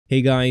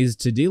Hey guys,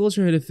 today let's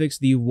try to fix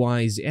the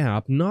Wise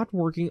app not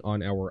working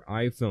on our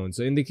iPhone.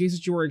 So in the case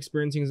that you are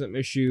experiencing some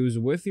issues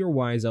with your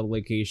Wise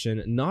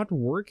application not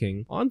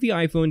working on the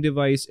iPhone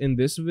device, in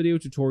this video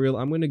tutorial,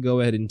 I'm going to go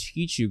ahead and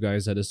teach you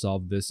guys how to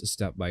solve this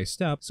step by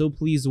step. So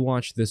please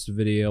watch this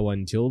video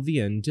until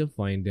the end to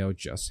find out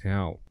just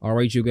how.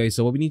 Alright you guys,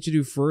 so what we need to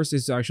do first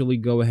is to actually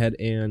go ahead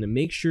and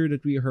make sure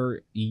that we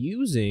are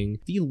using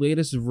the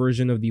latest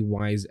version of the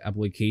Wise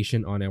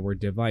application on our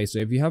device. So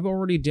if you have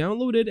already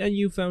downloaded and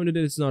you found that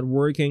it's not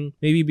working,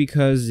 maybe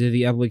because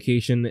the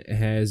application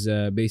has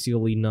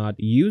basically not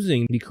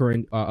using the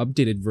current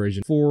updated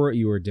version for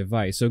your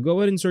device. So go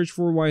ahead and search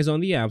for Wise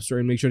on the App Store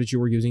and make sure that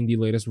you are using the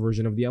latest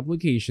version of the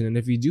application. And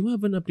if you do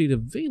have an update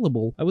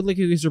available, I would like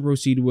you guys to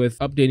proceed with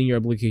updating your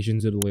application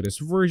to the latest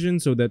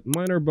version so that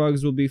minor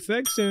bugs will be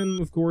fixed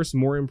and of course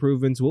more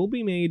improvements will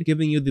be made,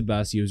 giving you the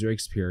best user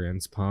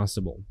experience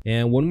possible.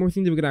 And one more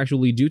thing that we could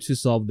actually do to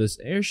solve this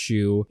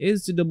issue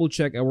is to double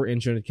check our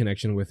internet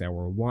connection with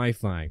our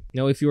Wi-Fi.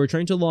 Now if you are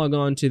trying to log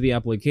on to the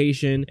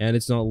application and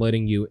it's not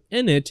letting you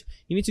in it,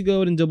 you need to go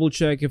ahead and double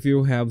check if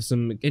you have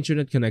some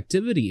internet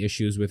connectivity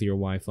issues with your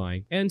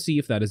Wi-Fi and see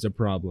if that is a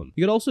problem.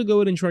 You could also go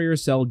ahead and try your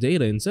cell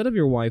data instead of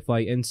your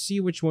Wi-Fi and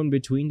see which one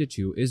between the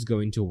two is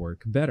going to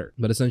work better.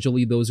 But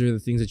essentially, those are the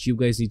things that you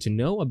guys need to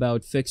know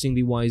about fixing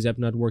the Wise app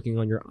not working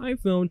on your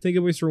iPhone. Thank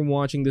you guys for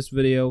watching this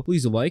video.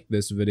 Please like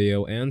this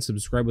video and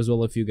subscribe as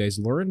well if you guys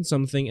learned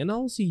something, and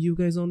I'll see you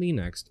guys on the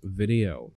next video.